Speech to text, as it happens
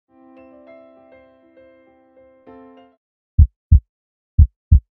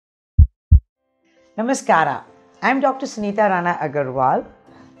Namaskara. I'm Dr. Sunita Rana Agarwal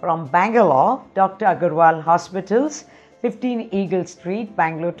from Bangalore, Dr. Agarwal Hospitals, 15 Eagle Street,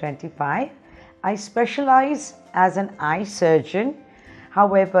 Bangalore 25. I specialize as an eye surgeon.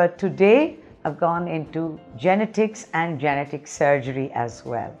 However, today I've gone into genetics and genetic surgery as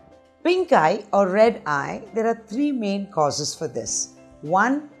well. Pink eye or red eye, there are three main causes for this.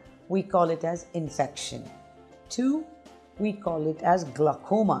 One, we call it as infection. Two, we call it as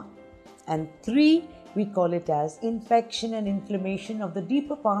glaucoma. And three, we call it as infection and inflammation of the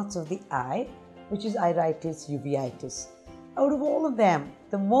deeper parts of the eye, which is iritis, uveitis. Out of all of them,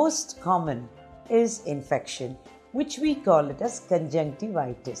 the most common is infection, which we call it as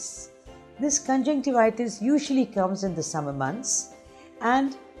conjunctivitis. This conjunctivitis usually comes in the summer months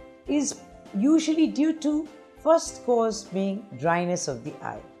and is usually due to first cause being dryness of the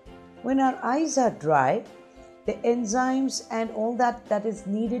eye. When our eyes are dry, the enzymes and all that is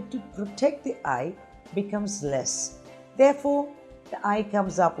needed to protect the eye becomes less. Therefore, the eye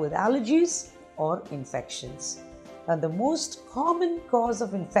comes up with allergies or infections. Now, the most common cause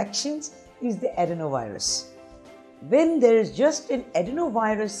of infections is the adenovirus. When there is just an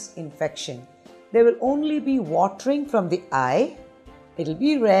adenovirus infection, there will only be watering from the eye. It will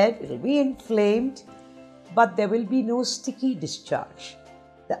be red, it will be inflamed, but there will be no sticky discharge.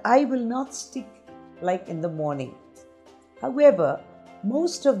 The eye will not stick like in the morning. However,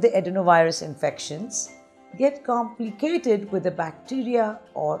 most of the adenovirus infections get complicated with a bacteria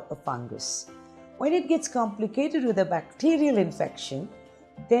or a fungus. When it gets complicated with a bacterial infection,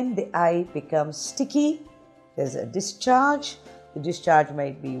 then the eye becomes sticky. There's a discharge. The discharge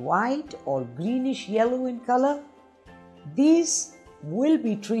might be white or greenish yellow in color. These will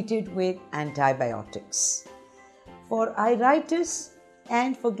be treated with antibiotics. For iritis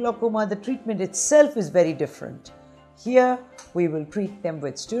and for glaucoma, the treatment itself is very different. Here, we will treat them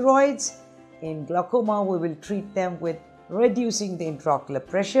with steroids. In glaucoma, we will treat them with reducing the intraocular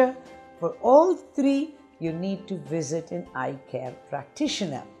pressure. For all three, you need to visit an eye care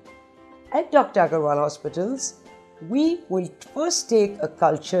practitioner. At Dr. Agarwal Hospitals, we will first take a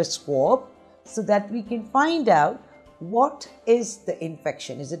culture swab so that we can find out what is the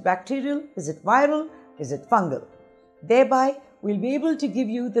infection. Is it bacterial? Is it viral? Is it fungal? Thereby, we'll be able to give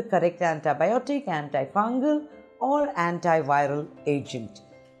you the correct antibiotic, antifungal or antiviral agent.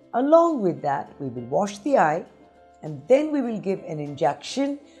 Along with that, we will wash the eye and then we will give an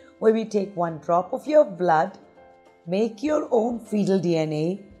injection where we take one drop of your blood, make your own fetal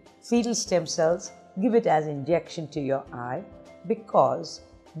DNA, fetal stem cells, give it as injection to your eye because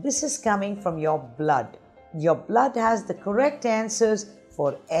this is coming from your blood. Your blood has the correct answers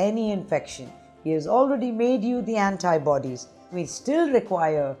for any infection. He has already made you the antibodies. We still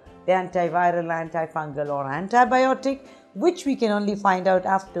require the antiviral, antifungal or antibiotic, which we can only find out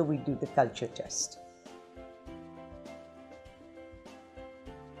after we do the culture test.